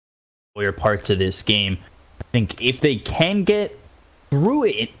earlier parts of this game. I think if they can get through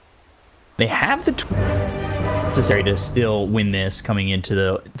it, they have the tools necessary to still win this coming into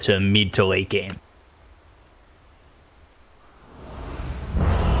the mid to late game.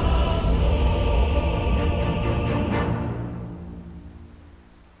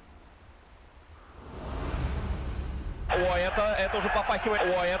 Это уже попахивает.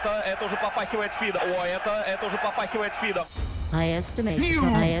 Это уже попахивает фидом. Это уже попахивает фидом. I estimate the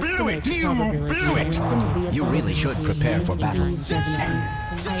probability You really should prepare for battle.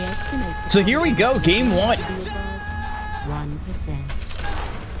 So here we go, game 1.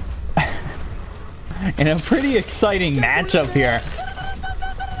 1%. And a pretty exciting matchup here.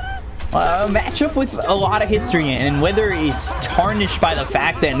 A matchup with a lot of history, and whether it's tarnished by the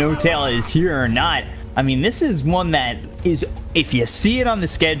fact that N0tail is here or not, I mean, this is one that is, if you see it on the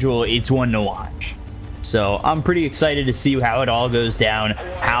schedule, it's one to watch. So I'm pretty excited to see how it all goes down,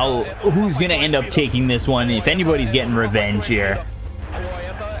 who's going to end up taking this one, if anybody's getting revenge here.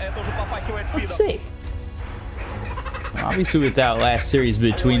 Let's see. Obviously, with that last series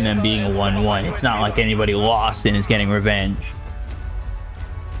between them being a 1-1, it's not like anybody lost and is getting revenge.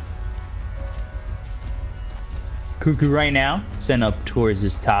 Kuku right now sent up towards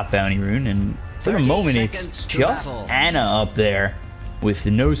this top bounty rune, and for the moment it's just Anna up there with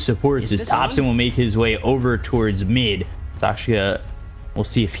no supports as Topson will make his way over towards mid. Sockshka, we'll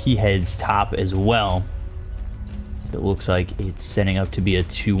see if he heads top as well. It looks like it's setting up to be a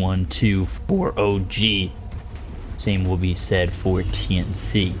 2-1-2 for OG. Same will be said for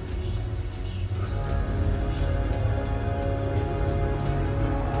TNC.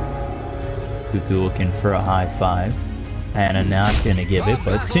 Kuku looking for a high five. Anna not gonna give it,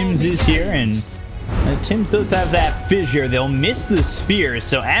 but Tim's is here, and Tim's does have that fissure. They'll miss the spear,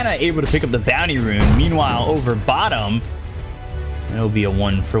 so Anna able to pick up the bounty rune. Meanwhile, over bottom, it'll be a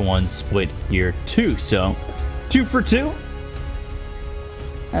 1-for-1 split here too. So 2 for 2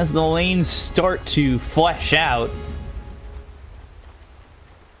 as the lanes start to flesh out.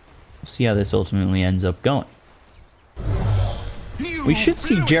 We'll see how this ultimately ends up going. We should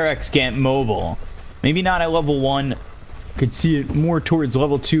see JerAx get mobile. Maybe not at level 1. Could see it more towards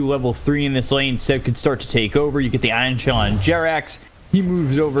level 2, level 3 in this lane. Seb could start to take over. You get the Iron Shell on JerAx. He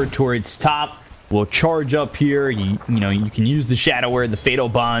moves over towards top. We'll charge up here. You know, you can use the Shadow Word, the Fatal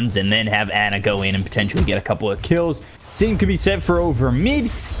Bonds, and then have Anna go in and potentially get a couple of kills. Same could be said for over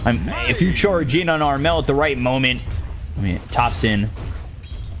mid. If you charge in on Armel at the right moment, I mean, Topson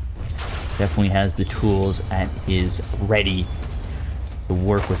definitely has the tools at his ready to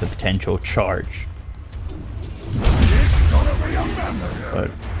work with a potential charge. But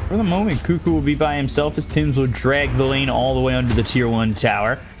for the moment, Kuku will be by himself as Tims will drag the lane all the way under the tier 1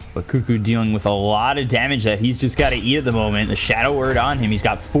 tower. But Kuku dealing with a lot of damage that he's just got to eat at the moment. The Shadow Word on him. He's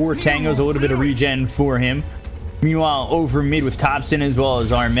got 4 tangos, a little bit of regen for him. Meanwhile, over mid with Topson as well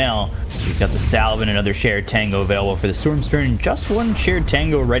as Armel, he's got the Salve and another shared tango available for the Stormstern. Just 1 shared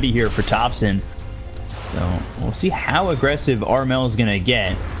tango ready here for Topson. So we'll see how aggressive Armel is going to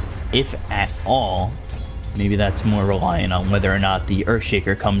get, if at all. Maybe that's more reliant on whether or not the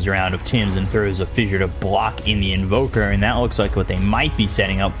Earthshaker comes around of Tim's and throws a fissure to block in the Invoker, and that looks like what they might be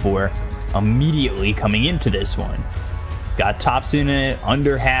setting up for immediately coming into this one. Got Topson at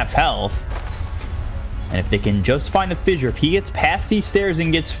under half health, and if they can just find the fissure, if he gets past these stairs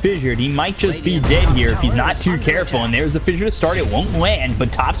and gets fissured, he might just be dead here if he's not too careful. And there's the fissure to start. It won't land, but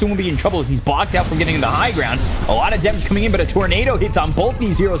Topson will be in trouble as he's blocked out from getting to the high ground. A lot of damage coming in, but a tornado hits on both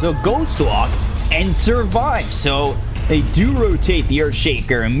these heroes. He'll Ghost Walk and survive. So they do rotate the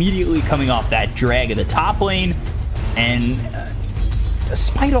Earthshaker immediately coming off that drag of the top lane. And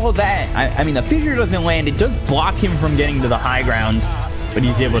despite all that, I mean, the fissure doesn't land. It does block him from getting to the high ground, but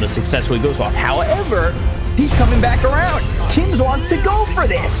he's able to successfully Ghost Walk. However, he's coming back around. Tims wants to go for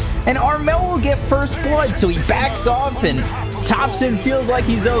this, and Armel will get first blood, so he backs off, and Topson feels like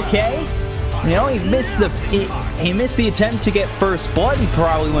he's okay. You know, he missed the attempt to get first blood. He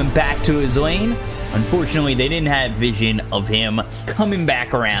probably went back to his lane. Unfortunately, they didn't have vision of him coming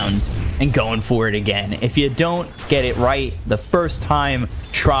back around and going for it again. If you don't get it right the first time,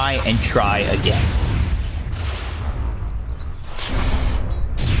 try and try again.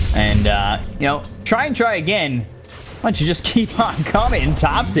 And, you know, try and try again. Why don't you just keep on coming,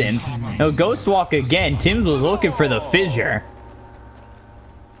 Topson? He'll Ghost Walk again. Tims was looking for the fissure.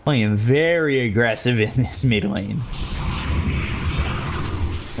 Playing very aggressive in this mid lane.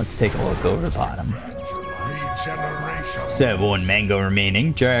 Let's take a look over the bottom. 7 Mango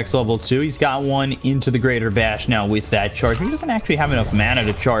remaining. JerAx level 2. He's got 1 into the Greater Bash now with that charge. He doesn't actually have enough mana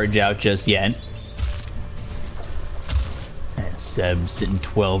to charge out just yet. Seb sitting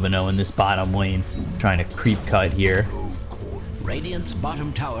 12-0 in this bottom lane, trying to creep cut here. Radiant's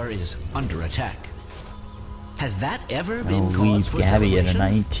bottom tower is under attack. Has that ever been Leave cause for Gabbi at a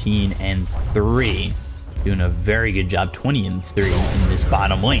celebration? 19-3, doing a very good job, 20-3 in this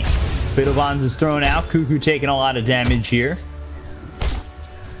bottom lane. Fiddlebonds is thrown out. Kuku taking a lot of damage here.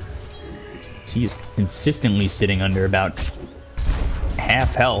 He's consistently sitting under about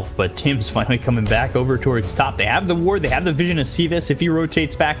half health, but Tim's finally coming back over towards top. They have the ward, they have the vision to see this if he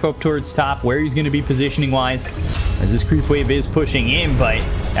rotates back up towards top, where he's going to be positioning wise as this creep wave is pushing in. But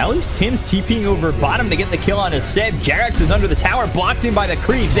at least Tim's TPing over bottom to get the kill on his Seb. JerAx is under the tower, blocked in by the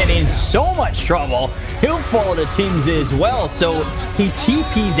creeps and in so much trouble. He'll fall to Tim's as well, so he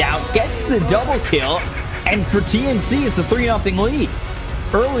TPs out, gets the double kill, and for TNC it's a 3-0 lead.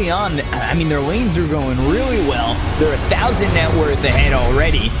 Early on, I mean, their lanes are going really well. They're 1,000 net worth ahead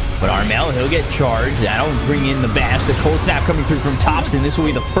already. But Armel, he'll get charged. That'll bring in the bash. The cold snap coming through from Topson. This will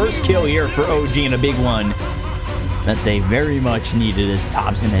be the first kill here for OG, and a big one that they very much needed, as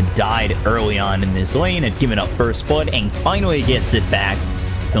Topson had died early on in this lane, had given up first blood, and finally gets it back,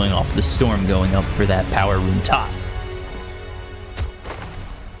 killing off the Storm going up for that power room top.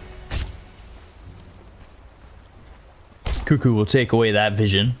 Kuku will take away that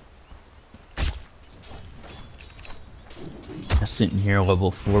vision. Sitting here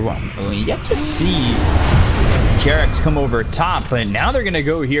level 4. Well, yet to see JerAx come over top, but now they're going to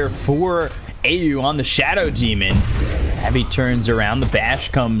go here for Eyyou on the Shadow Demon. Abby turns around, the bash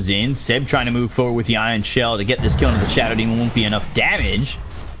comes in. Seb trying to move forward with the Iron Shell to get this kill into the Shadow Demon. Won't be enough damage.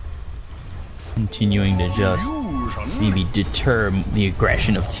 Continuing to just maybe deter the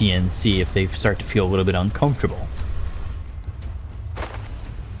aggression of TNC if they start to feel a little bit uncomfortable.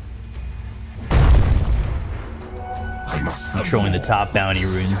 Controlling the top bounty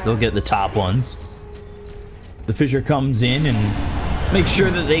runes. They'll get the top ones. The Fissure comes in and makes sure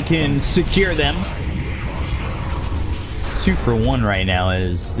that they can secure them. 2 for 1 right now,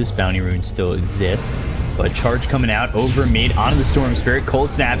 as this bounty rune still exists. But charge coming out over mid onto the Storm Spirit.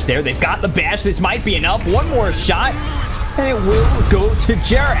 Cold snaps there. They've got the bash. This might be enough. One more shot, and it will go to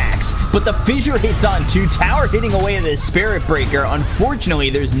JerAx. But the Fissure hits on 2. Tower hitting away at this Spirit Breaker. Unfortunately,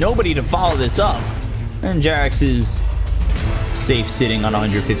 there's nobody to follow this up. And JerAx is safe sitting on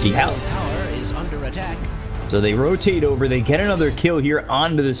 150 health. So they rotate over, they get another kill here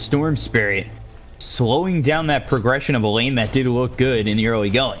onto the Storm Spirit, slowing down that progression of a lane that did look good in the early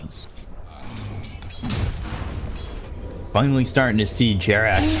goings. Finally starting to see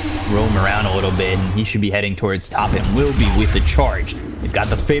JerAx roam around a little bit, and he should be heading towards top and will be with the charge. They've got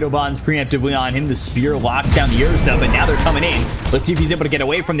the Fatal Bonds preemptively on him. The spear locks down the Ursa, but now they're coming in. Let's see if he's able to get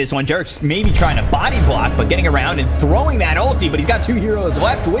away from this one. JerAx maybe trying to body block, but getting around and throwing that ulti, but he's got 2 heroes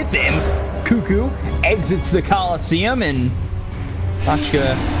left with him. Kuku exits the Coliseum, and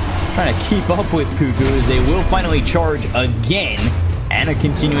Sockshka trying to keep up with Kuku as they will finally charge again. Anna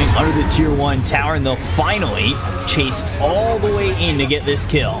continuing under the tier 1 tower, and they'll finally chase all the way in to get this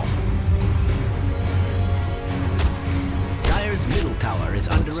kill.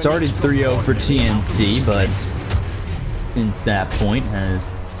 Started 3-0 for TNC, but since that point has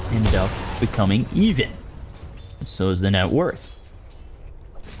ended up becoming even. So is the net worth.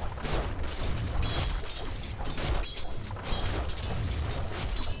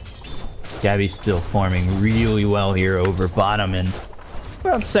 Gabbi's still farming really well here over bottom, and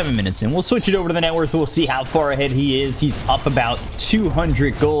about 7 minutes in. We'll switch it over to the net worth. We'll see how far ahead he is. He's up about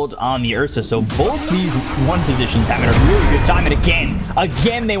 200 gold on the Ursa. So both these 1 positions having a really good time. And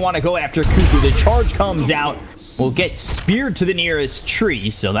again, they want to go after Kuku. The charge comes out. Will get speared to the nearest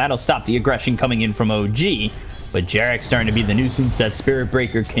tree. So that'll stop the aggression coming in from OG. But JerAx starting to be the nuisance that Spirit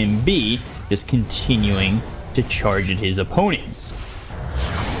Breaker can be. Just continuing to charge at his opponents.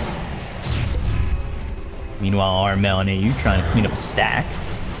 Meanwhile, Armel and Eyyou trying to clean up a stack.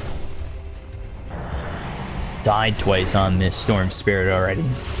 Died twice on this Storm Spirit already.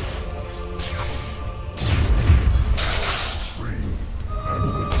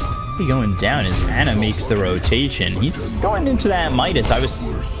 He going down as Anna makes the rotation. He's going into that Midas. I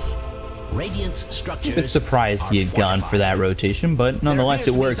was a bit surprised he had gone for that rotation, but nonetheless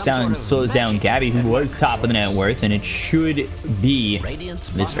it works out and slows down Gabbi, who was top of the net worth, and it should be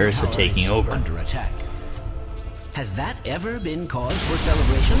this Ursa taking over. Has that ever been cause for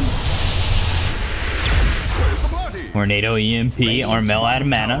celebration? Tornado EMP, Armel out of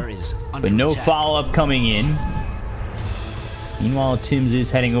mana, but no follow-up coming in. Meanwhile, Tim's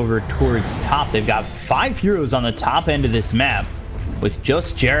is heading over towards top. They've got 5 heroes on the top end of this map, with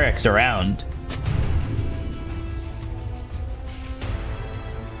just JerAx around.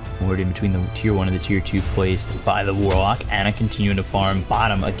 word in between the tier 1 and the tier 2 placed by the Warlock. Anna continuing to farm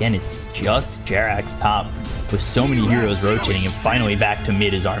bottom. Again, it's just JerAx top with so many heroes rotating, and finally back to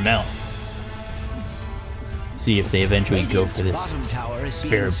mid is Armel. See if they eventually go for this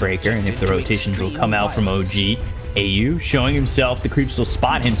Spirit Breaker, and if the rotations will come out from OG. Eyyou showing himself, the creeps will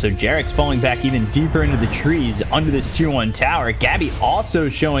spot him, so JerAx falling back even deeper into the trees under this tier 1 tower. Gabbi also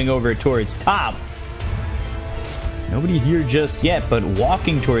showing over towards top. Nobody here just yet, but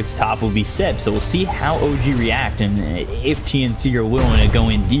walking towards top will be Seb, so we'll see how OG react and if TNC are willing to go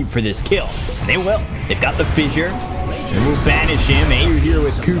in deep for this kill. And they will. They've got the fissure. And we'll banish him. Eyyou here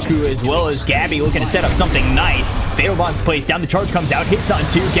with Kuku as well as Gabbi looking to set up something nice. Fatal Bond's placed down. The charge comes out. Hits on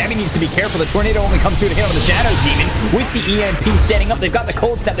 2. Gabbi needs to be careful. The tornado only comes through to hit on the Shadow Demon. With the EMP setting up, they've got the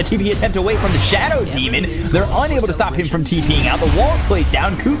Cold Snap. The TP attempt away from the Shadow Demon. They're unable to stop him from TPing out. The wall is placed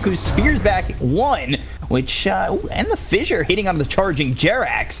down. Kuku spears back 1, which, and the fissure hitting on the charging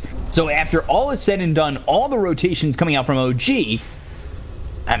JerAx. So after all is said and done, all the rotations coming out from OG,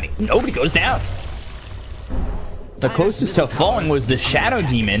 I mean, nobody goes down. The closest to falling was the Shadow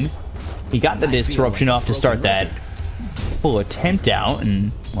Demon. He got the disruption off to start that full attempt out,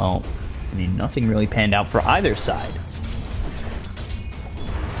 and, well, I mean, nothing really panned out for either side.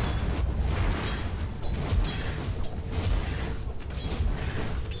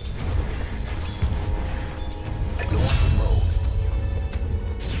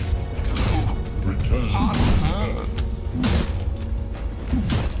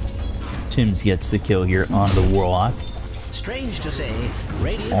 Tims gets the kill here on the Warlock. Strange to say,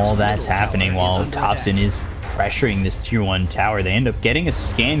 all that's happening while Topson is pressuring this tier 1 tower. They end up getting a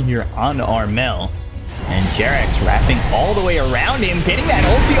scan here on Armel, and JerAx wrapping all the way around him, getting that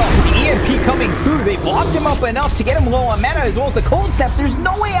ulti off with the EMP coming through. They blocked him up enough to get him low on mana as well as the Cold Snap. There's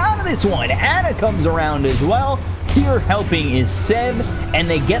no way out of this one. Anna comes around as well. Here helping is Seb, and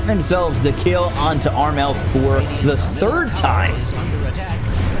they get themselves the kill onto Armel for the 3rd time.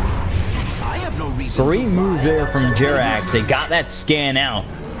 Great move there from JerAx. They got that scan out.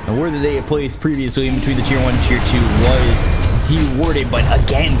 The word that they had placed previously in between the tier 1 and tier 2 was dewarded, but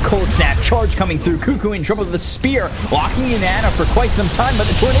again, Cold Snap charge coming through. Kuku in trouble with the spear, locking in Anna for quite some time, but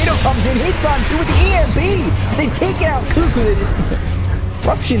the tornado comes in, hits on 2 with the EMP. They've taken out Kuku. They just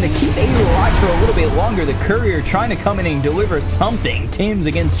Eruption to keep Eyyou alive for a little bit longer. The Courier trying to come in and deliver something. Tims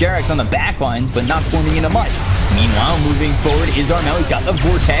against JerAx on the back lines, but not forming into much. Meanwhile, moving forward is Armel. He's got the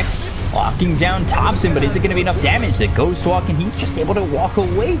Vortex. Locking down Topson, but is it going to be enough damage? The Ghost Walk, and he's just able to walk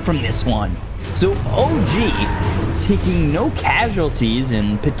away from this one. So OG taking no casualties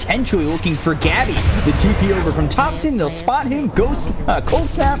and potentially looking for Gabbi. The TP over from Topson, they'll spot him. Cold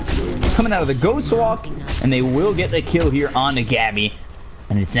Snap coming out of the Ghost Walk, and they will get the kill here on the Gabbi.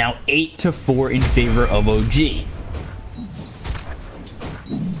 And it's now 8-4 in favor of OG.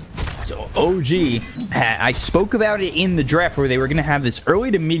 So OG, I spoke about it in the draft where they were going to have this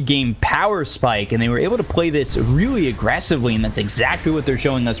early to mid game power spike, and they were able to play this really aggressively, and that's exactly what they're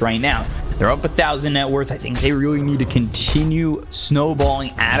showing us right now. They're up 1,000 net worth. I think they really need to continue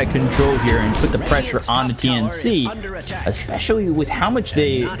snowballing out of control here and put the pressure on the TNC, especially with how much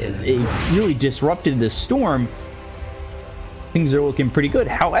they really disrupted the storm. Things are looking pretty good.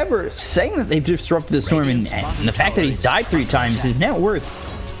 However, saying that they've disrupted the storm and the fact that he's died 3 times, his net worth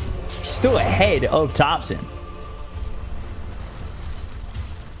still ahead of Topson.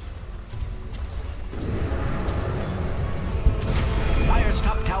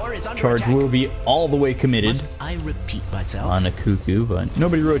 Charge will be all the way committed on a Kuku, but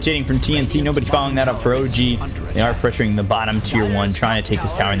nobody rotating from TNC, nobody following that up for OG. They are pressuring the bottom tier 1, trying to take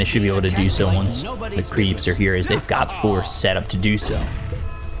this tower, and they should be able to do so once the creeps are here, as they've got force set up to do so.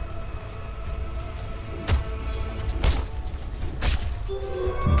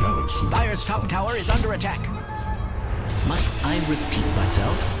 Dire's top tower is under attack. Must I repeat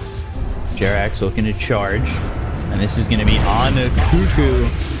myself? JerAx looking to charge, and this is going to be on a Kuku.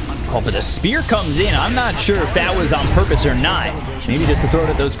 Oh, but the spear comes in. I'm not sure if that was on purpose or not. Maybe just to throw it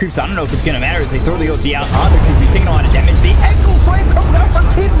at those creeps. I don't know if it's going to matter if they throw the OT out on the Kuku. Taking a lot of damage. The ankle slam comes out from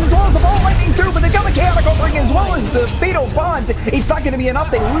Tims as well as the ball lightning through, but they got the chaotic offering as well as the fatal bonds. It's not going to be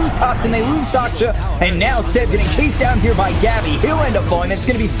enough. They lose Topson, they lose Sockshka, and now Seb getting chased down here by Gabbi. He'll end up falling. It's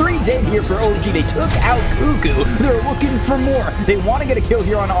going to be 3 dead here for OG. They took out Kuku. They're looking for more. They want to get a kill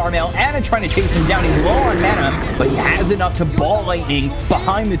here on Armel. Anna trying to chase him down. He's low on mana, but he has enough to ball lightning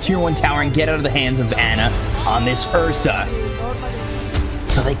behind the tier 1 tower and get out of the hands of Anna on this Ursa.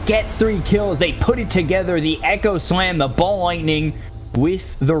 So they get 3 kills. They put it together. The Echo Slam, the ball lightning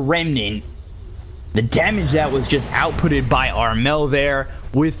with the Remnant. The damage that was just outputted by Armel there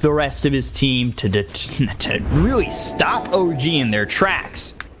with the rest of his team to really stop OG in their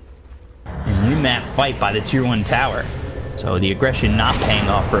tracks. and win that fight by the tier 1 tower. So the aggression not paying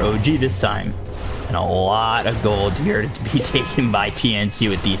off for OG this time. And a lot of gold here to be taken by TNC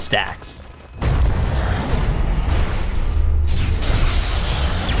with these stacks.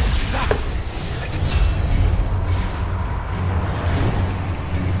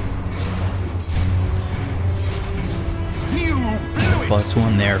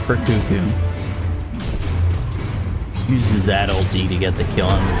 +1 there for Kuku. Uses that ulti to get the kill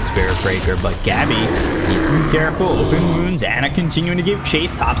on the Spirit Breaker, but Gabbi needs to be careful. Open wounds. Ana continuing to give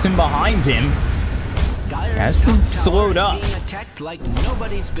chase. Topson behind him. Has been slowed up. Being attacked like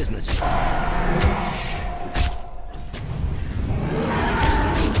nobody's business.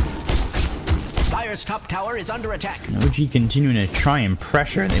 Dire's top tower is under attack. OG continuing to try and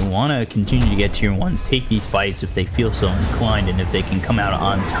pressure. They want to continue to get tier 1s, take these fights if they feel so inclined, and if they can come out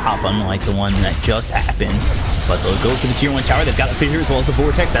on top, unlike the one that just happened. But they'll go for the tier 1 tower. They've got the fissure as well as the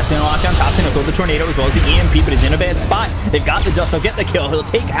vortex. That's in a lockdown. Topson will throw the tornado as well as the EMP, but he's in a bad spot. They've got the dust. They'll get the kill. He'll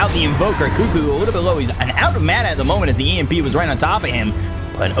take out the invoker. Kuku a little bit low. He's out of mana at the moment as the EMP was right on top of him.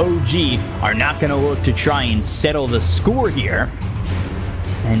 But OG are not going to look to try and settle the score here.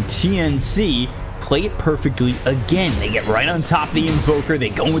 And TNC play it perfectly again. They get right on top of the invoker. They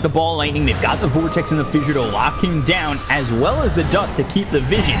go with the ball lightning. They've got the vortex and the fissure to lock him down, as well as the dust to keep the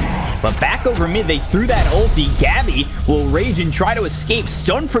vision. But back over mid, they threw that ulti. Gabbi will rage and try to escape.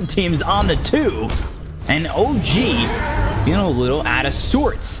 Stun from Tim's on the 2. And OG feeling a little out of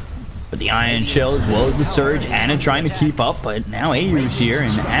sorts. But the Iron Shell as well as the Surge. Ana trying to keep up, but now Eyyou's here,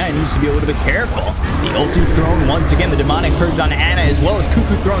 and Ana needs to be a little bit careful. The ulti thrown once again. The Demonic Purge on Ana as well as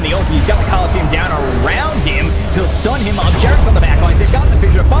Kuku throwing the ulti. He's got the Coliseum down around him. He'll stun him up. JerAx on the back line. They've got the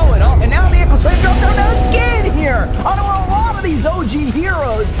fissure. Follow it up, and now the Echo Sway drop down again here. On a lot of these OG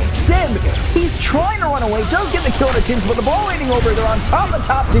heroes. Sim, he's trying to run away. Does get the kill on the Tims, but the ball waiting over. They're on top of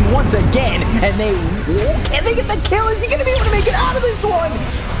Topson once again, and can they get the kill? Is he going to be able to make it out of this one?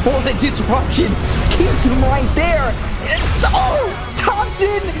 For the disruption keeps him right there. Oh,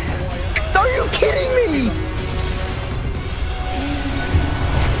 Topson! Are you kidding me?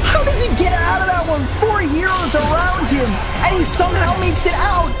 How does he get out of that one? 4 heroes around him, and he somehow makes it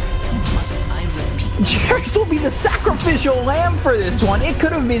out. JerAx will be the sacrificial lamb for this one. It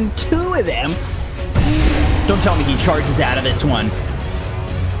could have been 2 of them. Don't tell me he charges out of this one.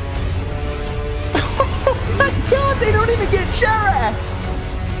 Oh my god, they don't even get JerAx.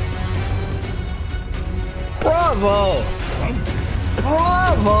 Bravo!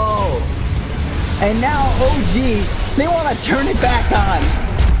 Bravo! And now OG, they want to turn it back on.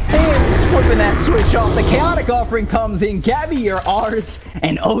 They're flipping that switch off. The Chaotic Offering comes in. Gabbi, you're ours.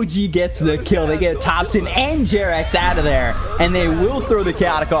 And OG gets the kill. They get Topson and JerAx out of there. And they will throw the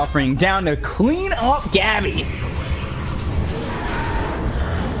Chaotic Offering down to clean up Gabbi.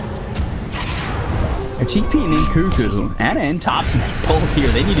 They're TPing in Kuku. Ana and Topson both here.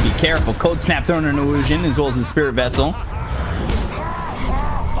 They need to be careful. Cold Snap throwing an illusion as well as the Spirit Vessel.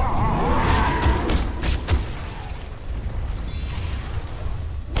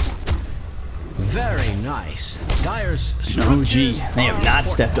 Very nice. Dire's OG, they have not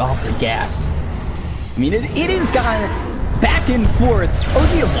stepped off the gas. I mean, it is gone back and forth. OG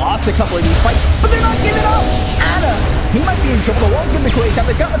have lost a couple of these fights, but they're not giving up. Ana, he might be in trouble. The wall's getting the Quake out.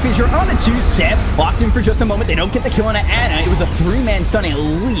 They've got the fissure on the 2 step. Locked in for just a moment. They don't get the kill on Ana. It was a 3-man stun at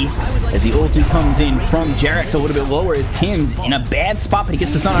least. As the ulti comes in from JerAx a little bit lower as Tim's in a bad spot, but he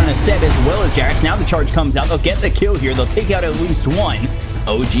gets the stun on a Seb as well as JerAx. Now the charge comes out. They'll get the kill here. They'll take out at least 1.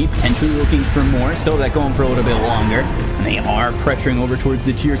 OG potentially looking for more. Still that going for a little bit longer. And they are pressuring over towards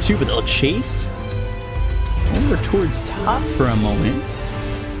the tier 2, but they'll chase over towards top for a moment.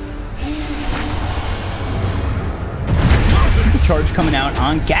 The charge coming out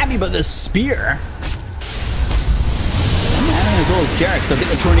on Gabbi, but the spear. As well as JerAx, they'll get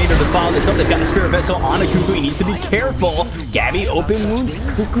the tornado to follow this up. They've got the Spirit Vessel on a Kuku. He needs to be careful. Gabbi open wounds.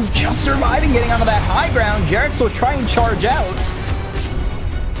 Kuku just surviving, getting onto that high ground. JerAx will try and charge out.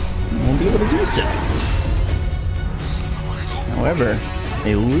 Won't be able to do so. However,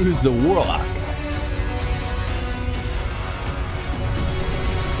 they lose the Warlock.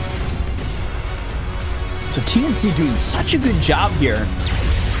 So TNC doing such a good job here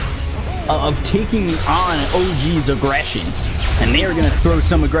of taking on OG's aggression. And they are going to throw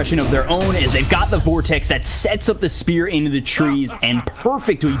some aggression of their own as they've got the Vortex that sets up the spear into the trees, and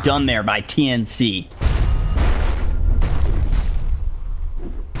perfectly done there by TNC.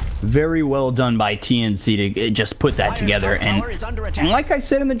 Very well done by TNC to just put that together. And like I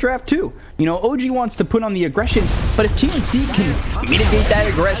said in the draft too, you know, OG wants to put on the aggression, but if TNC can mitigate that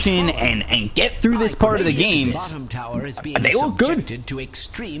aggression and get through this part of the game, they look good.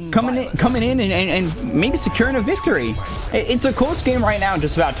 Coming in and maybe securing a victory. It's a close game right now,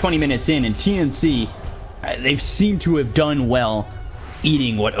 just about 20 minutes in, and TNC, they've seemed to have done well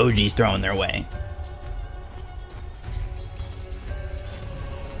eating what OG's throwing their way.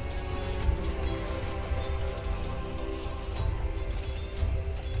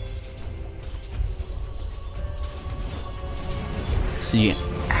 See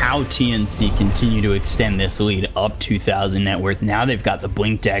how TNC continue to extend this lead up 2,000 net worth. Now they've got the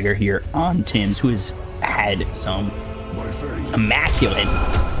Blink Dagger here on Tims, who has had some immaculate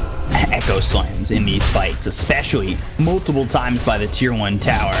Echo Slams in these fights, especially multiple times by the Tier 1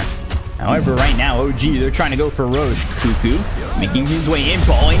 tower. However, right now, OG, they're trying to go for Roche. Kuku making his way in,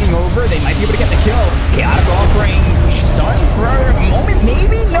 balling over. They might be able to get the kill. Chaotic offering Sun for a moment,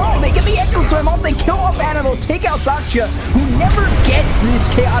 maybe? No, they get the Echo Slam off. They kill off Anna. They'll take out Sockshka, who never gets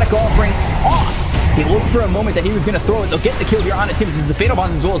this Chaotic offering off. He looked for a moment that he was going to throw it. They'll get the kill here on it. Tims is the Fatal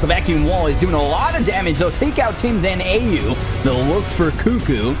Bonds as well as the Vacuum Wall is doing a lot of damage. They'll take out Tims and Eyyou. They'll look for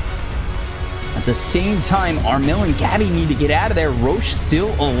Kuku. At the same time, Armel and Gabbi need to get out of there. Roche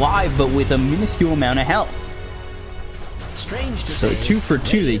still alive, but with a minuscule amount of health. So 2 for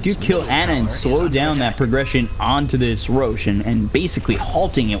 2, they do kill Anna and slow down that progression onto this Roche and basically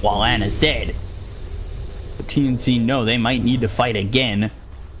halting it while Anna's dead. But TNC know they might need to fight again,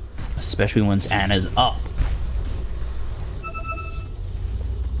 especially once Anna's up.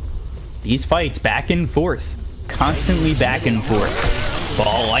 These fights back and forth, constantly back and forth.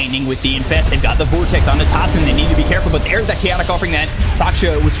 Ball lightning with the Infest. They've got the Vortex on the Topson. They need to be careful, but there's that Chaotic offering that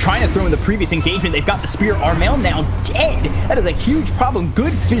Sockshka was trying to throw in the previous engagement. They've got the Spear. Armel now dead. That is a huge problem.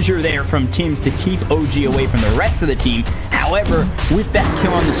 Good fissure there from Tims to keep OG away from the rest of the team. However, with that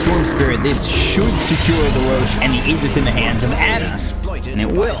kill on the Storm Spirit, this should secure the Roche and the Aegis in the hands of Anna. And it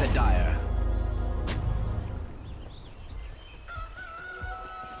will.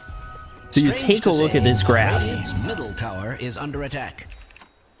 So you take a look at this graph. Its middle tower is under attack.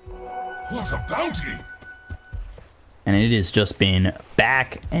 What a bounty! And it has just been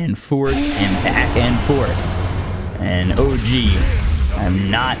back and forth and back and forth. And OG have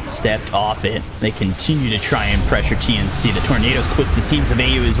not stepped off it. They continue to try and pressure TNC. The Tornado splits the seams of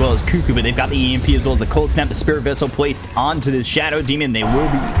Eyyou as well as Kuku, but they've got the EMP as well as the Cold Snap, the Spirit Vessel placed onto this Shadow Demon. They will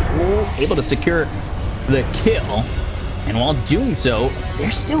be able to secure the kill. And while doing so,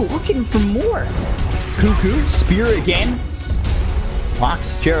 they're still looking for more. Kuku, Spear again.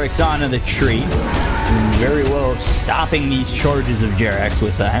 Locks JerAx onto the tree. Doing very well stopping these charges of JerAx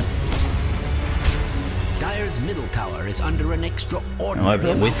with that. Dire's middle tower is under an extraordinary.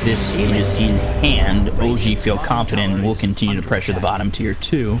 However, with this Aegis in hand, OG feel confident and will continue to pressure the bottom tier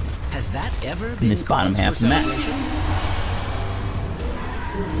 2 Has that ever in been this bottom half of the map.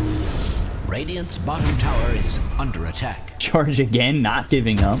 Radiant's bottom tower is under attack. Charge again, not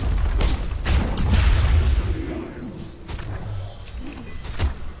giving up.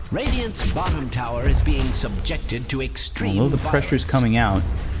 Radiant's bottom tower is being subjected to extreme Although the pressure's coming out,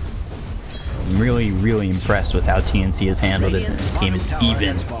 I'm really, really impressed with how TNC has handled it. This game is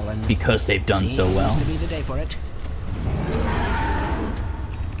even because they've done so well.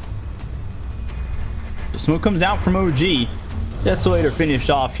 The smoke comes out from OG. Desolator finished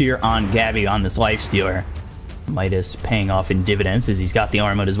off here on Gabbi on this Lifestealer. Midas paying off in dividends as he's got the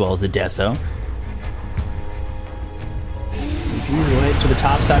armor as well as the Deso. We'll head to the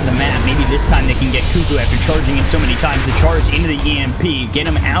top side of the map. Maybe this time they can get Kuku after charging it so many times to charge into the EMP. Get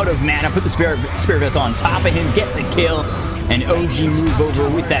him out of mana, put the Spirit Vessel on top of him, get the kill, and OG move over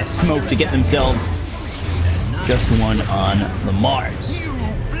with that smoke to get themselves just one on the Mars.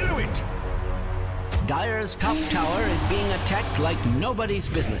 Dire's top tower is being attacked like nobody's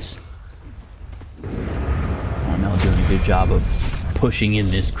business. Armel doing a good job of pushing in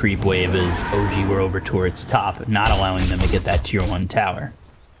this creep wave as OG were over towards top, not allowing them to get that tier 1 tower.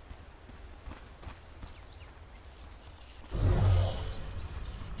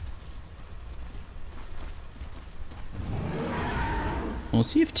 We'll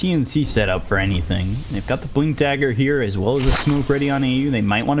see if TNC set up for anything. They've got the Blink Dagger here as well as a smoke ready on Eyyou. They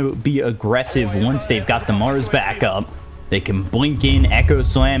might want to be aggressive once they've got the Mars back up. They can blink in, Echo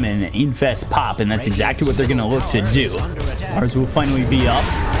Slam, and Infest pop, and that's exactly what they're going to look to do. Mars will finally be up.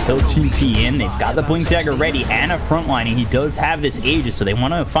 They'll TP in. They've got the Blink Dagger ready and a frontlining. He does have this Aegis, so they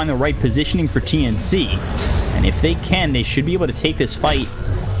want to find the right positioning for TNC. And if they can, they should be able to take this fight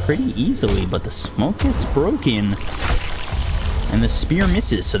pretty easily, but the smoke gets broken. And the spear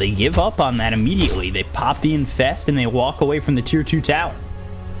misses, so they give up on that immediately. They pop the infest and they walk away from the tier 2 tower.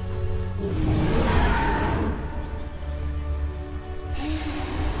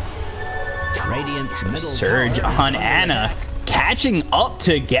 Radiant's middle Surge tower on is Ana, catching up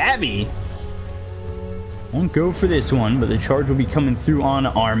to Gabbi. Won't go for this one, but the charge will be coming through on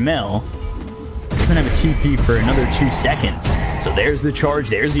Armel. Doesn't have a TP for another 2 seconds. So there's the charge,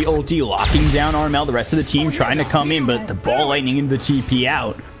 there's the ulti, locking down Armel. The rest of the team trying to come in, but the ball lightning into the TP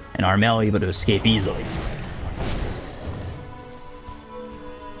out, and Armel able to escape easily.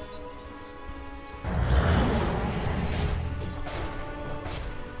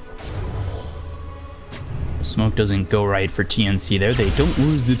 The smoke doesn't go right for TNC there. They don't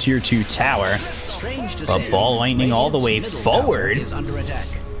lose the tier 2 tower, but ball lightning all the way forward.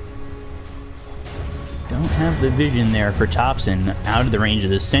 Don't have the vision there for Topson, out of the range of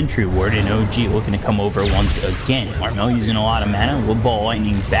the sentry ward, and OG looking to come over once again. Armel using a lot of mana, will ball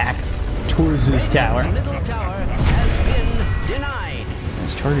lightning back towards this tower.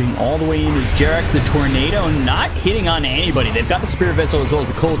 It's charging all the way in as JerAx, the tornado, not hitting on anybody. They've got the Spirit Vessel as well as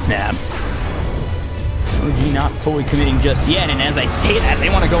the Cold Snap. OG not fully committing just yet, and as I say that,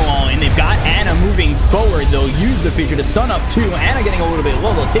 they want to go all in. They've got Ana moving forward. They'll use the fissure to stun up too. Ana getting a little bit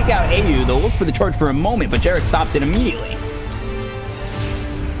low. They'll take out Eyyou. They'll look for the charge for a moment, but JerAx stops it immediately.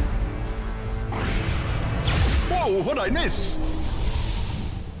 Whoa, what'd I miss?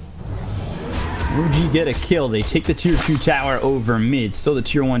 OG get a kill. They take the tier 2 tower over mid. Still the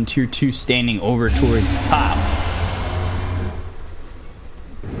tier 1, tier 2 standing over towards top.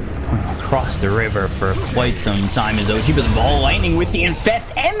 Across the river for quite some time as OG, but the ball lightning with the infest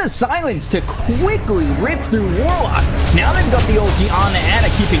and the silence to quickly rip through Warlock. Now they've got the ulti on the Ana,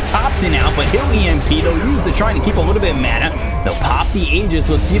 keeping Topson out, but he'll EMP. They'll use the Shrine to keep a little bit of mana. They'll pop the Aegis.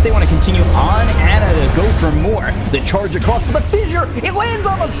 Let's see if they want to continue on Ana to go for more. The charge across the fissure. It lands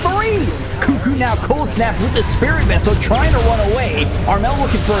on the 3. Kuku now cold snap with the Spirit Vessel, trying to run away. Armel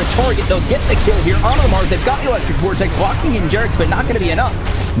looking for a target. They'll get the kill here on the Mars. They've got the Electric Vortex blocking in JerAx, but not going to be enough.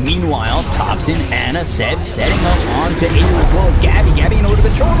 Meanwhile, Topson, Ana, Seb setting up onto Eyyou as well as Gabbi. Gabbi in a little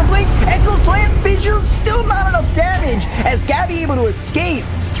bit control of the blink. Echo Slam Fissure, still not enough damage as Gabbi able to escape.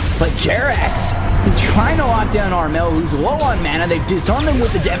 But JerAx is trying to lock down Armel, who's low on mana. They've disarmed him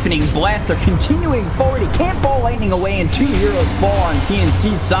with the Deafening Blast. They're continuing forward. He can't ball lightning away, and 2 heroes fall on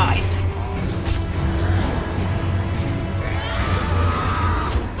TNC's side.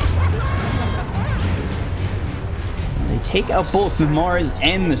 Take out both the Mars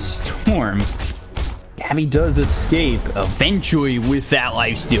and the Storm. Gabbi does escape, eventually with that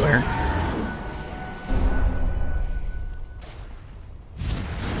Lifestealer.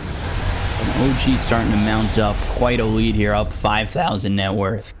 OG starting to mount up quite a lead here, up 5,000 net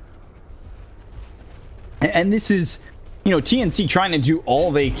worth. And this is, you know, TNC trying to do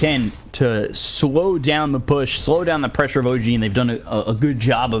all they can to slow down the push, slow down the pressure of OG, and they've done a good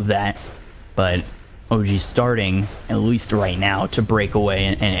job of that. But OG starting, at least right now, to break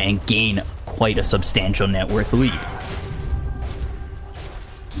away and gain quite a substantial net worth lead.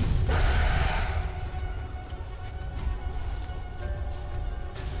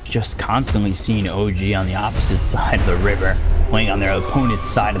 Just constantly seeing OG on the opposite side of the river, playing on their opponent's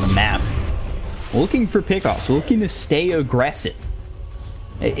side of the map, looking for pickoffs, looking to stay aggressive.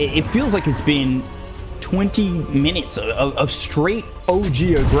 It feels like it's been 20 minutes of straight OG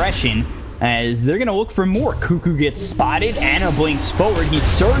aggression, as they're going to look for more. Kuku gets spotted. Ana blinks forward. He's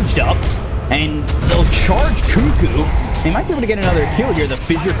surged up, and they'll charge Kuku. They might be able to get another kill here. The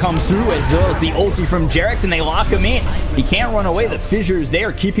fissure comes through, as well as the ulti from JerAx, and they lock him in. He can't run away. The fissure is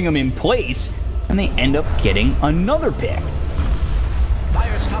there, keeping him in place, and they end up getting another pick.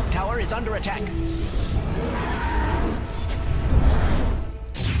 Fire's top tower is under attack.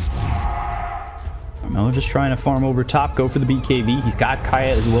 Armel just trying to farm over top, go for the BKB. He's got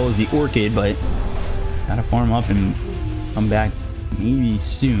Kaya as well as the Orchid, but he's got to farm up and come back maybe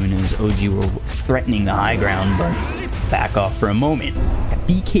soon, as OG were threatening the high ground, but back off for a moment. Got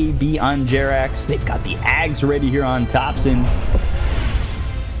BKB on JerAx. They've got the Ags ready here on Topson.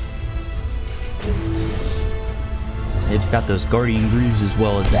 Seb's got those Guardian Greaves as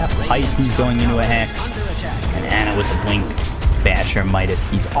well as that Pipe, who's going into a Hex. And Ana with the Blink Basher Midas,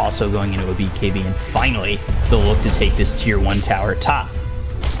 he's also going into a BKB, and finally they'll look to take this tier 1 tower top.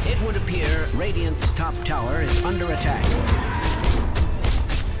 It would appear Radiant's top tower is under attack.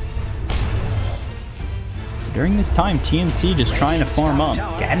 During this time, TNC just trying to farm up.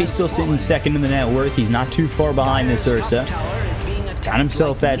 Gabbi's still sitting second in the net worth. He's not too far behind this Ursa. Got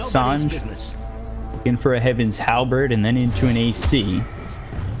himself that Sanj. Looking for a Heaven's Halberd and then into an AC.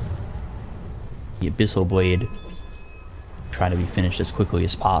 The Abyssal Blade try to be finished as quickly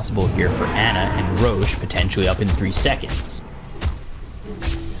as possible here for Anna and Roche, potentially up in 3 seconds.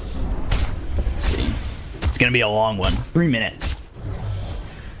 Let's see. It's going to be a long one. 3 minutes.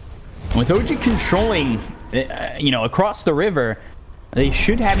 With OG controlling, you know, across the river, they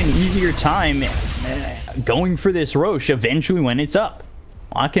should have an easier time going for this Roche eventually when it's up.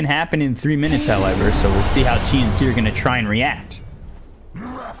 A lot can happen in 3 minutes, however, so we'll see how TNC are going to try and react.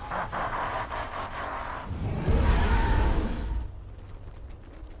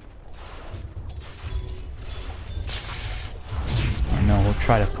 We'll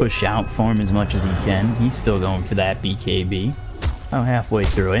try to push out for him as much as he can. He's still going for that BKB. Oh, halfway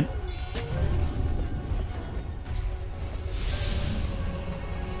through it.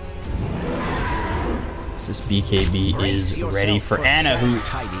 This BKB is ready for Anna, who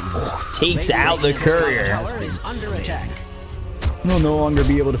takes out the courier. Will no longer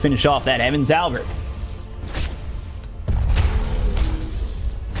be able to finish off that Evans Albert.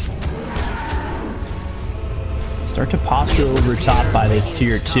 Start to posture over top by this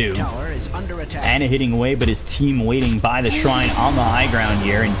tier 2. Anna hitting away, but his team waiting by the shrine on the high ground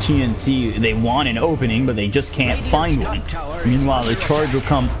here. And TNC, they want an opening, but they just can't find one. Meanwhile, the charge will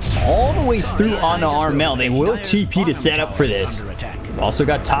come all the way through onto Armel. They will TP to set up for this. We've also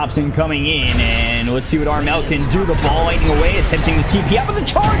got Topson coming in, and let's see what Armel can do. The ball lightning away, attempting to TP out, but the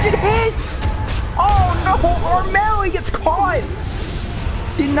charge, it hits! Oh no, Armel, he gets caught!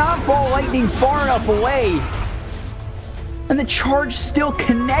 Did not ball lightning far enough away. And the charge still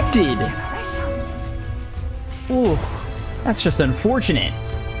connected. Ooh, that's just unfortunate.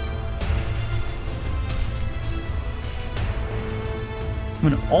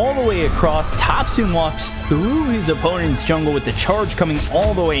 Went all the way across. Topson walks through his opponent's jungle with the charge coming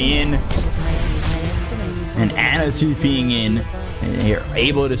all the way in. And Anna TPing in. And they are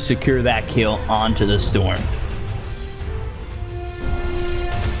able to secure that kill onto the Storm.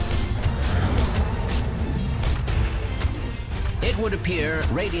 Would appear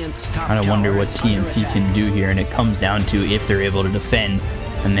Radiant's top I wonder what TNC can do here, and it comes down to if they're able to defend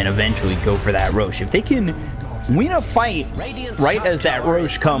and then eventually go for that Roche. If they can win a fight right as that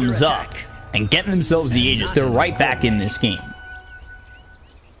Roche comes up and get themselves the Aegis, they're right back in this game.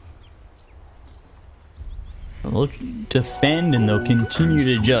 They'll defend and they'll continue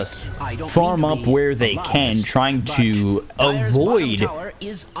to just farm up where they can, trying to avoid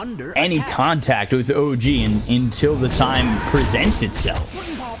any contact with OG until the time presents itself.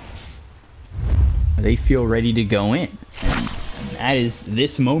 They feel ready to go in. And that is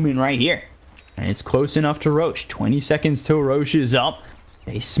this moment right here. And it's close enough to Roche. 20 seconds till Roche is up.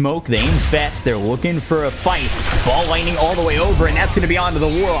 They smoke, they infest, they're looking for a fight. Ball lightning all the way over, and that's going to be onto the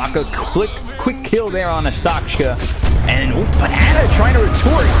Warlock. A quick kill there on a Sockshka. And but Anna trying to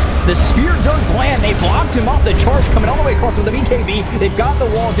retort. The spear does land. They blocked him off. The charge coming all the way across with the BKB. They've got the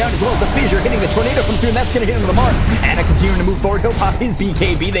wall down as well as the fissure hitting the tornado from through, and that's going to hit him to the mark. Anna continuing to move forward. He'll pop his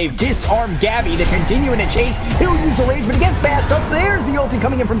BKB. They've disarmed Gabbi. They're continuing to chase. He'll use the rage, but he gets bashed up. There's the ulti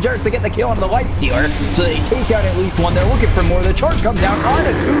coming in from JerAx to get the kill onto the Lifestealer. So they take out at least one. They're looking for more. The charge comes down on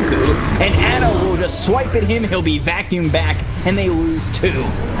a Kuku, and Anna will just swipe at him. He'll be vacuumed back, and they lose 2.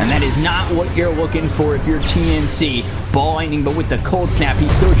 And that is not what you're looking for if you're TNC. Ball lightning, but with the cold snap,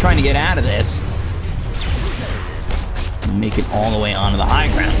 he's still trying to get out of this. Make it all the way onto the high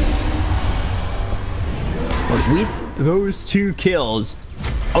ground. But with those 2 kills,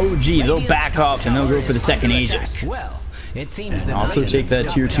 OG, they'll back off and they'll go for the second Aegis. And also take that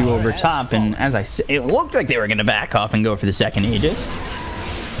tier 2 over top, and as I said, it looked like they were going to back off and go for the second Aegis.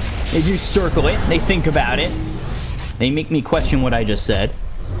 They do circle it, they think about it. They make me question what I just said,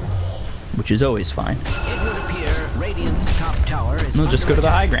 which is always fine. They'll just go to the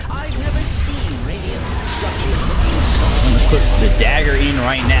high ground. I'm gonna put the dagger in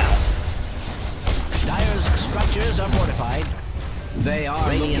right now. Dire's structures are fortified. They are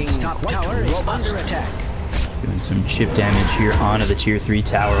Radiant's top tower is under attack. Doing some chip damage here onto the tier 3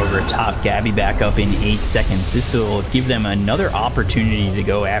 tower over top. Gabbi back up in 8 seconds. This will give them another opportunity to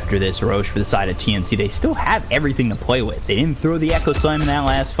go after this Roche for the side of TNC. They still have everything to play with. They didn't throw the Echo Slam in that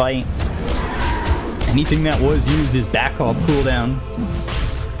last fight. Anything that was used is back off cooldown.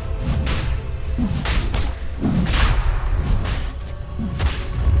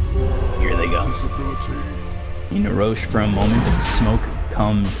 Here they go. In Roche for a moment, but the smoke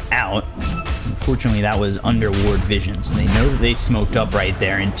comes out. Unfortunately, that was under ward vision, so they know that they smoked up right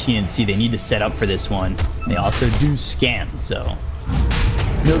there. In TNC, they need to set up for this one. They also do scan, so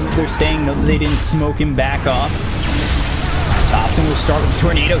know that they're staying, know that they didn't smoke him back off. Topson will start with the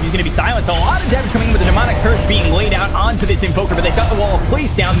tornado. He's going to be silenced. A lot of damage coming in with the demonic curse being laid out onto this Invoker, but they've got the wall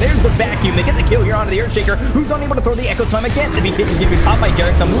placed down. There's the vacuum. They get the kill here onto the Earthshaker, who's unable to throw the Echo Slam again. The VTB is going to be caught by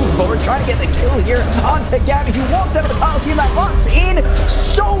JerAx. The move forward, trying to get the kill here onto Gabbi, who walks out of the Coliseum. That locks in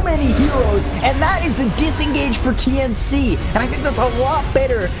so many heroes, and that is the disengage for TNC. And I think that's a lot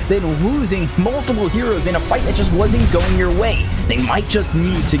better than losing multiple heroes in a fight that just wasn't going your way. They might just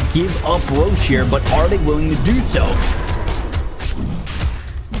need to give up Roche here, but are they willing to do so?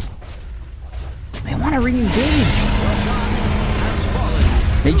 They want to re-engage.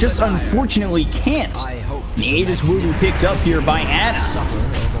 They just unfortunately can't. The Aegis will be picked up here by Ana.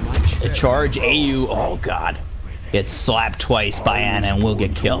 The charge Eyyou, oh god, gets slapped twice by Ana and will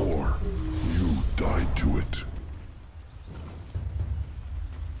get killed. You died to it.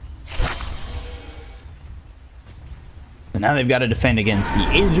 So now they've got to defend against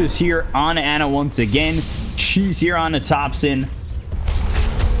the Aegis here on Ana once again. She's here on the Topson.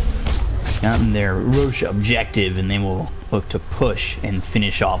 Gotten their Roche objective, and they will look to push and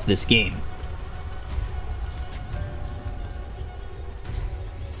finish off this game.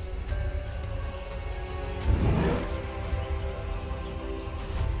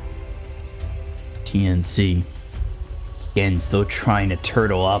 TNC, again, still trying to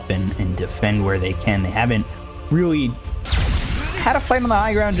turtle up and defend where they can. They haven't really had a fight on the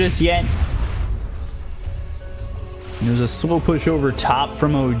high ground just yet. There's a slow push over top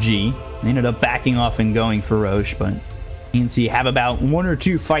from OG. They ended up backing off and going for Roche, but TNC have about 1 or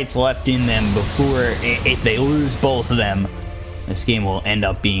 2 fights left in them before, if they lose both of them, this game will end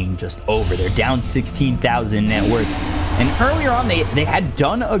up being just over. They're down 16,000 net worth. And earlier on, they had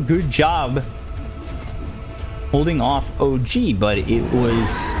done a good job holding off OG, but it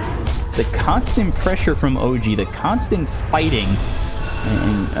was the constant pressure from OG, the constant fighting,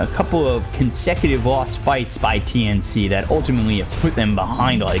 and a couple of consecutive lost fights by TNC that ultimately have put them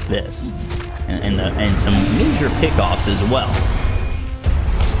behind like this, and some major pickoffs as well.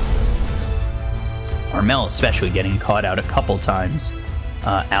 Armel especially getting caught out a couple times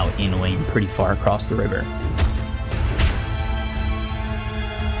out in lane pretty far across the river.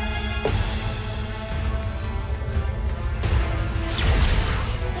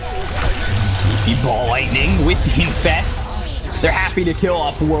 Ball Lightning with the Infest. They're happy to kill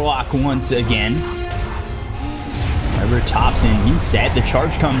off Warlock once again. However, Topson, he's set. The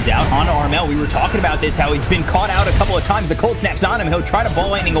charge comes out onto Armel. We were talking about this, how he's been caught out a couple of times. The cold snaps on him. He'll try to Ball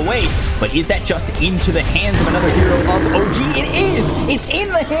Lightning away. But is that just into the hands of another hero of OG? It is! It's in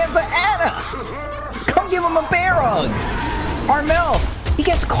the hands of Ana! Come give him a bear hug! Armel, he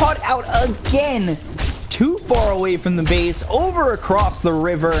gets caught out again. Too far away from the base, over across the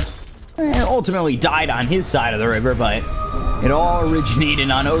river. And ultimately died on his side of the river, but it all originated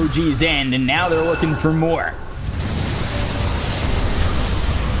on OG's end, and now they're looking for more.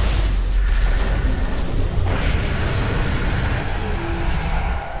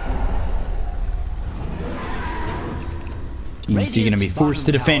 TNC going to be forced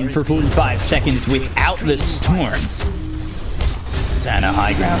to defend for 45 seconds without the storm. Ana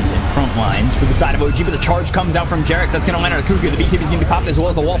high grounds and front lines for the side of OG, but the charge comes out from JerAx. That's going to land on a Kuku. The VTB is going to be popped as well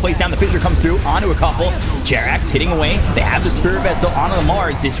as the wall plays down. The fissure comes through onto a couple. JerAx hitting away. They have the Spirit Vessel onto the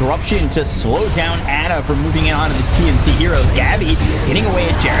Mars. Disruption to slow down Ana from moving in onto this TNC hero. Gabbi hitting away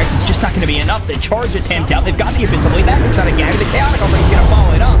at JerAx. It's just not going to be enough. The charge attempt out. They've got the Abyssal Blade. That hits out of Gabbi. The Chaotic Already is going to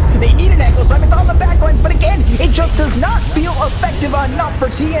follow it up. They need an Echo Slam. It's on the backlines, but again, it just does not feel effective enough for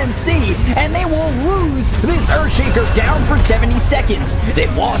TNC, and they will lose this Earthshaker down for 70 seconds.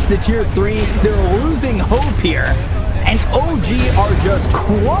 They've lost the tier 3. They're losing hope here. And OG are just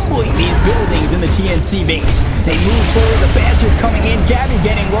crumbling these buildings in the TNC base. They move forward. The badges coming in. Gabbi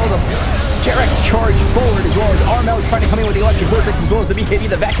getting low. The JerAx charge forward as well as Armel trying to come in with the electric vortex as well as the BKB.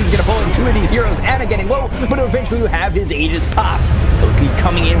 The vacuum is going to pull in 2 of these heroes. Ana getting low, but eventually will have his Aegis popped. OG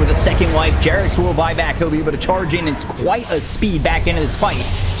coming in with a second life. JerAx will buy back. He'll be able to charge in. It's quite a speed back into this fight.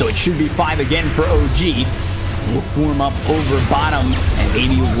 So it should be 5 again for OG. Will form up over bottom and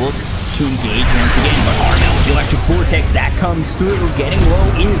maybe look to engage once again. But Armel with the electric vortex that comes through. Getting low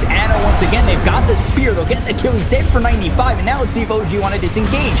is Ana once again. They've got the spear. They'll get the kill. He's dead for 95. And now let's see if OG want to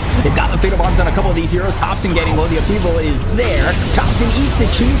disengage. They've got the fatal bombs on a couple of these heroes. Topson getting low. The upheaval is there. Topson eats the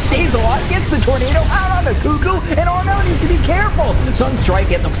cheese, stays alive, gets the tornado out on the Kuku, and Armel needs to be careful.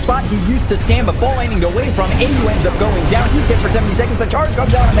 Sunstrike at the spot he used to stand, but Ball Lightning away from Eyyou ends up going down. He's dead for 70 seconds. The charge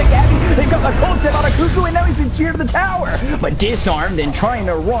comes out on the Gabbi. They've got the cold step on a Kuku, and now he's been speared to the tower. But disarmed and trying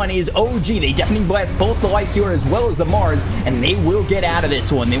to run is OG. They definitely blast both the Lifestealer as well as the Mars, and they will get out of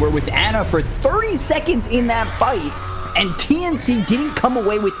this one. They were with Ana for 30 seconds in that fight, and TNC didn't come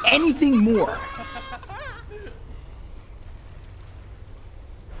away with anything more.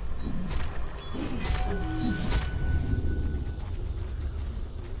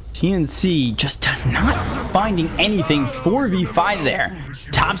 TNC just not finding anything. 4v5 there.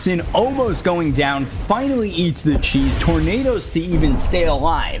 Topson almost going down. Finally eats the cheese. Tornadoes to even stay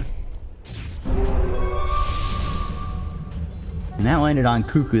alive. And that landed on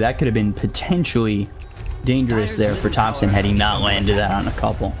Kuku. That could have been potentially dangerous there for Topson had he not landed that on a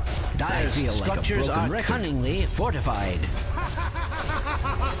couple. Structures are cunningly fortified.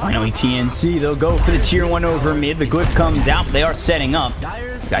 Finally, TNC, they'll go for the tier 1 over mid. The glyph comes out. They are setting up.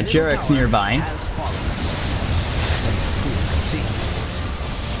 Got JerAx nearby.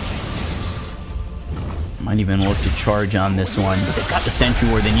 Might even look to charge on this one. But they've got the Sentry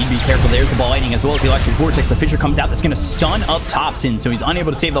Ward. They need to be careful. There's the ball lightning as well as the electric vortex. The Fissure comes out. That's going to stun up Topson, so he's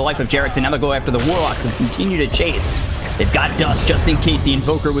unable to save the life of JerAx. And now they'll go after the Warlock to continue to chase. They've got Dust just in case the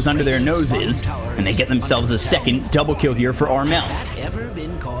Invoker was under their noses. And they get themselves a second double kill here for Armel. Has that ever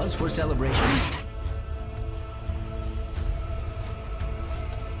been cause for celebration?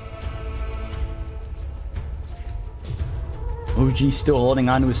 OG still holding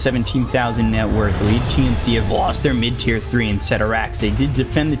on to a 17,000 net worth lead. TNC have lost their mid tier 3 in CSKA. They did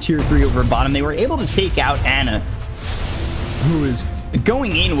defend the tier 3 over bottom. They were able to take out Anna, who was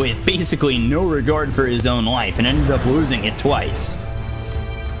going in with basically no regard for his own life and ended up losing it twice.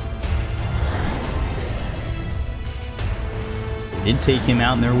 They did take him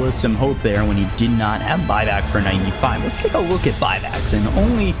out and there was some hope there when he did not have buyback for 95. Let's take a look at buybacks, and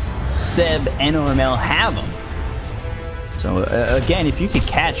only Seb and Armel have them. So again, if you could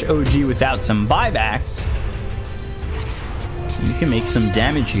catch OG without some buybacks, you can make some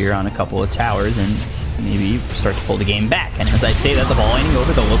damage here on a couple of towers and maybe start to pull the game back. And as I say that, the ball landing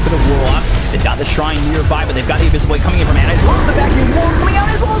over, they'll look for the Warlock. They've got the Shrine nearby, but they've got the Abyss Blade coming in from Anna as well as the vacuum wall coming out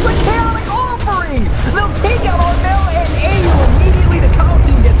as well as the Chaotic Offering! They'll take out Armel and Eyyou. Immediately the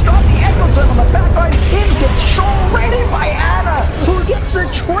Coliseum gets dropped. The Echo on the backline. Tims gets shredded by Anna, who gets a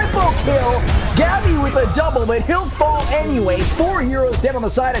triple kill. Gabbi with a double, but he'll fall anyway. 4 heroes dead on the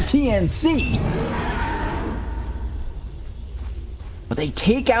side of TNC. But they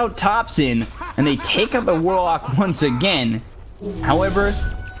take out Topson, and they take out the Warlock once again. However,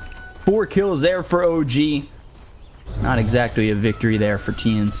 4 kills there for OG. Not exactly a victory there for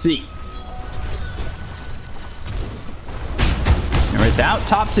TNC. And without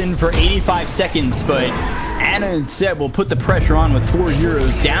Topson for 85 seconds, but Anna and Seb will put the pressure on with 4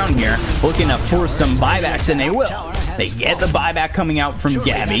 heroes down here, looking to force some buybacks, and they will. They get the buyback coming out from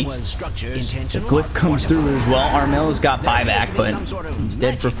Gabbi. The glyph comes through as well. Armel's got buyback, but he's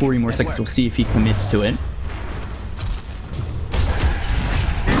dead for 40 more seconds. We'll see if he commits to it.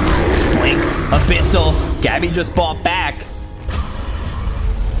 Blink, Abyssal. Gabbi just bought back.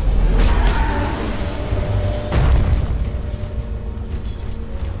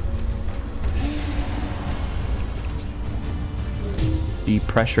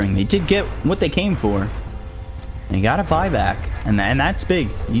 Pressuring. They did get what they came for. They got a buyback, and that's big.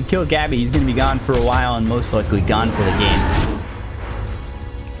 You kill Gabbi, he's going to be gone for a while and most likely gone for the game.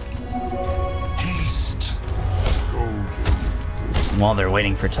 Haste. While they're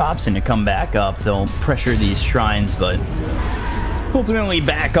waiting for Topson to come back up, they'll pressure these shrines, but ultimately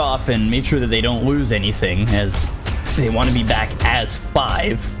back off and make sure that they don't lose anything, as they want to be back as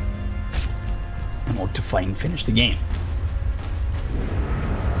 5 and look to fight and finish the game.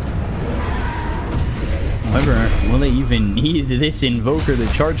 However, will they even need this Invoker? The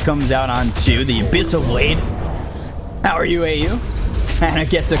charge comes out on 2. The Abyssal Blade. How are you, Eyyou? Anna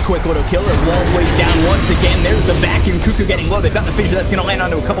gets a quick little kill. Her wall blade down once again. There's the vacuum. Kuku getting low. They've got the Fissure that's going to land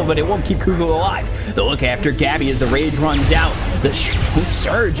onto a couple, but it won't keep Kuku alive. They'll look after Gabbi as the rage runs out. The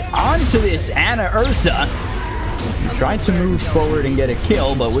surge onto this Anna Ursa. He tried to move forward and get a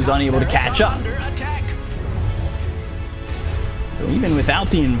kill, but was unable to catch up. So even without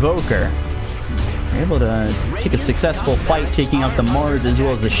the Invoker, they're able to take a successful fight, taking out the Mars as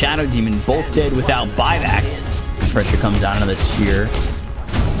well as the Shadow Demon, both dead without buyback. Pressure comes down on the tier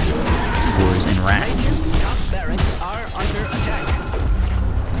 4s and racks. Top barracks are under attack.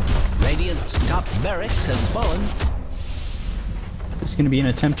 Radiant's top barracks has fallen. This is going to be an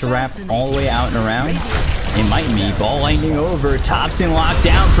attempt to wrap all the way out and around. It might be. Ball lightning over. Topson locked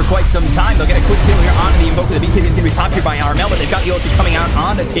down for quite some time. They'll get a quick kill here onto the Invoker. The BTB is going to be top here by Armel, but they've got the ulti coming out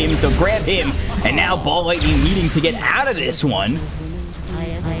onto Tims. They'll grab him. And now ball lightning needing to get out of this one,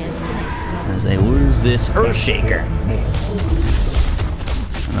 as they lose this Earthshaker.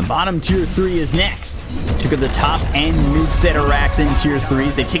 And the bottom tier 3 is next. Took at the top and mid set of racks in tier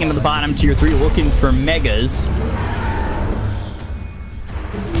 3s. They've taken to the bottom tier 3 looking for megas.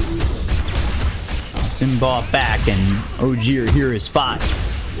 Ball back, and OG are here is 5.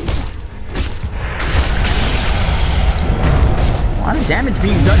 lot of damage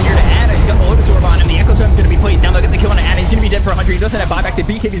being done here to Anna. He's got the Lotus Orb on him. The Echo Storm's going to be placed down. They'll get the kill on Anna. He's going to be dead for 100. He doesn't have buyback to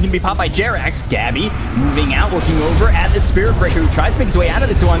BK. He's going to be popped by JerAx. Gabbi moving out, looking over at the Spirit Breaker, who tries to make his way out of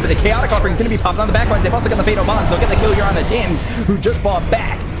this one, but the Chaotic Offering is going to be popped on the back lines. They've also got the Fatal Bonds. They'll get the kill here on the Tims, who just fought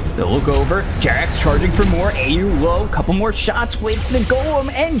back. They'll look over. JerAx charging for more. Eyyou low. Couple more shots with the Golem.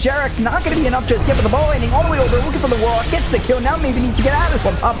 And JerAx not going to be enough just yet, but the ball landing all the way over. Looking for the wall. Gets the kill. Now maybe needs to get out of this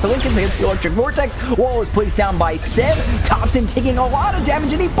one. Pops the Lincoln against the Electric Vortex. Wall is placed down by Seb. Topson taking a lot of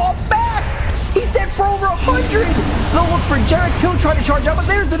damage, and he fought back. He's dead for over 100. They'll look for JerAx. He'll try to charge out, but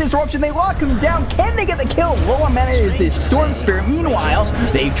there's the disruption. They lock him down. Can they get the kill? Low on mana is this Storm Spirit. Meanwhile,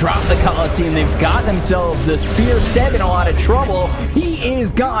 they drop the Coliseum. They've got themselves the Spear. Seb in a lot of trouble. He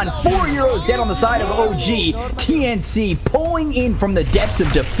is gone. 4 Euros dead on the side of OG. TNC pulling in from the depths of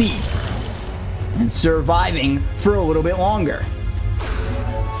defeat and surviving for a little bit longer.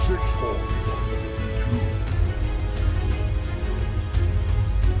 6 balls.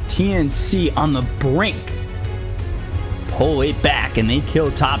 TNC on the brink. Pull it back, and they kill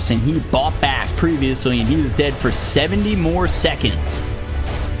Topson. He bought back previously, and he was dead for 70 more seconds.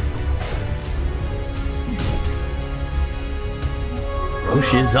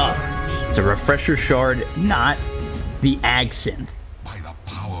 Roche is up. It's a Refresher Shard, not the Ag-Synth. By the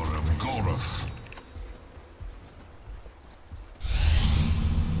power of Gorath.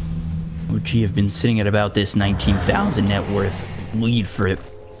 OG have been sitting at about this 19,000 net worth lead for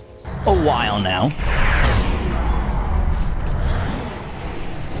a while now.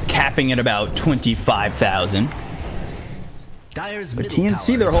 Capping at about 25,000. But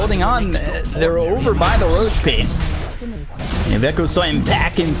TNC, they're holding on. They're over by the Roche Pit. And Echo Slam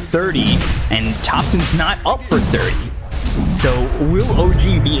back in 30, and Topson's not up for 30. So will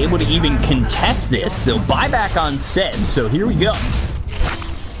OG be able to even contest this? They'll buy back on Seb, so here we go.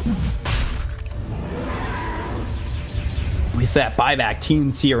 With that buyback,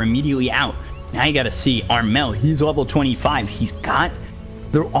 TNC are immediately out. Now you got to see Armel. He's level 25. He's got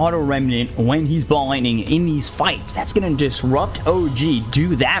the auto remnant when he's ball lightning in these fights. That's going to disrupt OG,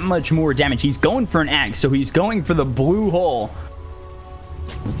 do that much more damage. He's going for an axe, so he's going for the blue hole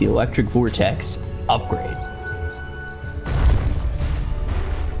with the electric vortex upgrade.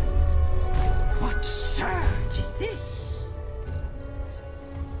 What surge is this?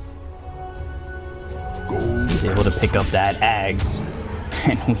 He's able to pick up that Ags,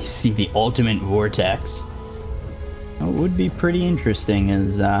 and we see the ultimate vortex. It would be pretty interesting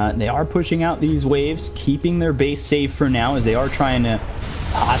as they are pushing out these waves, keeping their base safe for now as they are trying to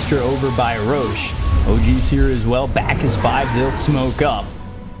posture over by Roche. OG's here as well. Back is 5. They'll smoke up.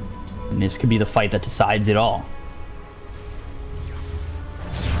 And this could be the fight that decides it all.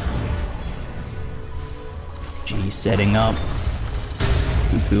 G setting up.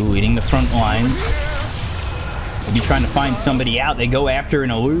 Kuku leading the front lines. They'll be trying to find somebody out. They go after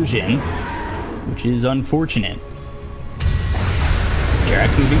an illusion, which is unfortunate.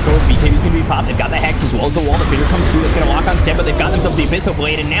 JerAx moving forward. VTB's going to be popped. They've got the Hex as well as the wall. The figure comes through. It's going to lock on Seb, but they've got themselves the Abyssal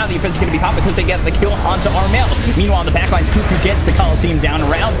Blade, and now the offense is going to be popped because they get the kill onto Armel. Meanwhile, on the backlines, Kuku gets the Coliseum down.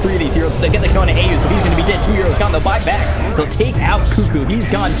 Round 3 of these heroes. They get the kill on Eyyou, so he's going to be dead. 2 heroes gone. They'll buy back. They'll take out Kuku. He's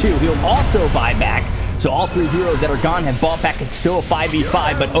gone too. He'll also buy back. So all 3 heroes that are gone have bought back. It's still a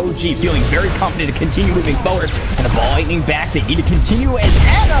 5v5, but OG feeling very confident to continue moving forward. And the ball lightning back. They need to continue as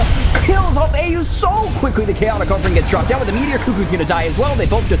Anna kills off Eyyou so quickly. The Chaotic Offering gets dropped down with the Meteor. Kuku's going to die as well. They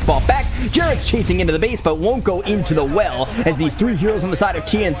both just fall back. JerAx chasing into the base, but won't go into the well as these 3 heroes on the side of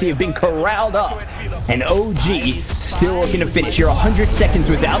TNC have been corralled up. And OG still looking to finish. You're 100 seconds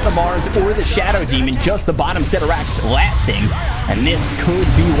without the Mars or the Shadow Demon. Just the bottom set of racks lasting. And this could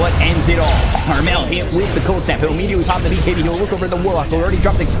be what ends it all. Armel hit with the Cold Snap. He'll immediately pop the BKB. He'll look over the Warlock. He'll already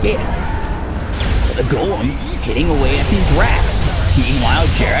dropped the Skid. The Golem hitting away at these racks. Meanwhile,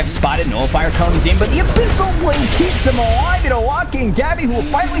 JerAx spotted. Nullifier comes in, but the Abyssal Blade keeps him alive. It'll lock in Gabbi, who will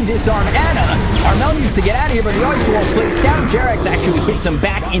finally disarm Anna. Armel needs to get out of here, but the Ice Wall plays down. JerAx actually hits him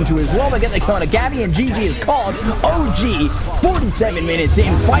back into his wall. They get the kill on a Gabbi, and GG is called. OG, 47 minutes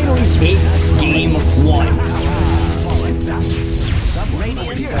in, finally take game 1.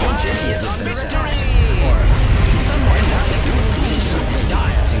 Sub-Radiant's engine is a victory.